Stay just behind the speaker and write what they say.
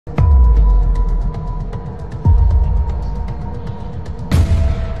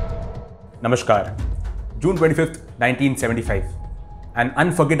Namaskar. June 25th, 1975. An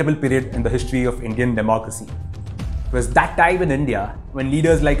unforgettable period in the history of Indian democracy. It was that time in India when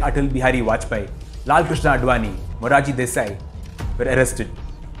leaders like Atal Bihari Vajpayee, Lal Krishna Advani, Morarji Desai were arrested.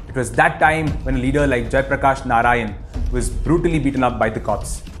 It was that time when a leader like Jai Prakash Narayan was brutally beaten up by the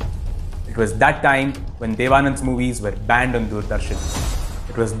cops. It was that time when Devanand's movies were banned on Doordarshan.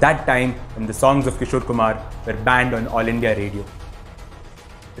 It was that time when the songs of Kishore Kumar were banned on All India Radio.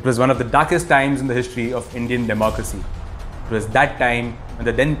 It was one of the darkest times in the history of Indian democracy. It was that time when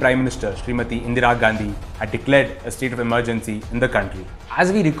the then Prime Minister, Srimati Indira Gandhi, had declared a state of emergency in the country.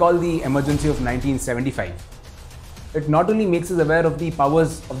 As we recall the emergency of 1975, it not only makes us aware of the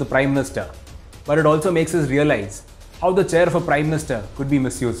powers of the Prime Minister, but it also makes us realize how the chair of a Prime Minister could be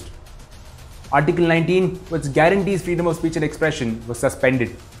misused. Article 19, which guarantees freedom of speech and expression, was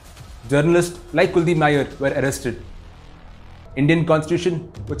suspended. Journalists like Kuldeep Nair were arrested. Indian Constitution,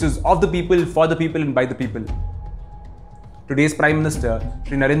 which is of the people, for the people and by the people. Today's Prime Minister,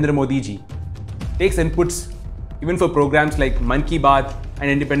 Shri Narendra Modi ji, takes inputs even for programs like Man Ki Baat and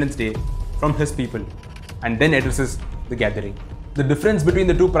Independence Day from his people and then addresses the gathering. The difference between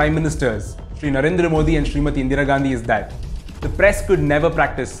the two Prime Ministers, Shri Narendra Modi and Srimati Indira Gandhi, is that the press could never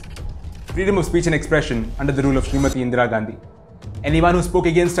practice freedom of speech and expression under the rule of Srimati Indira Gandhi. Anyone who spoke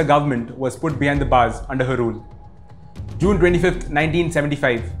against her government was put behind the bars under her rule. June 25th,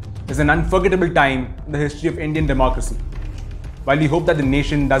 1975 is an unforgettable time in the history of Indian democracy. While we hope that the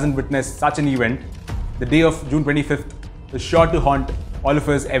nation doesn't witness such an event, the day of June 25th is sure to haunt all of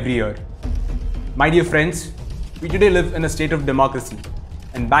us every year. My dear friends, we today live in a state of democracy,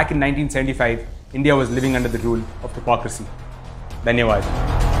 and back in 1975, India was living under the rule of hypocrisy. Dhanyavad.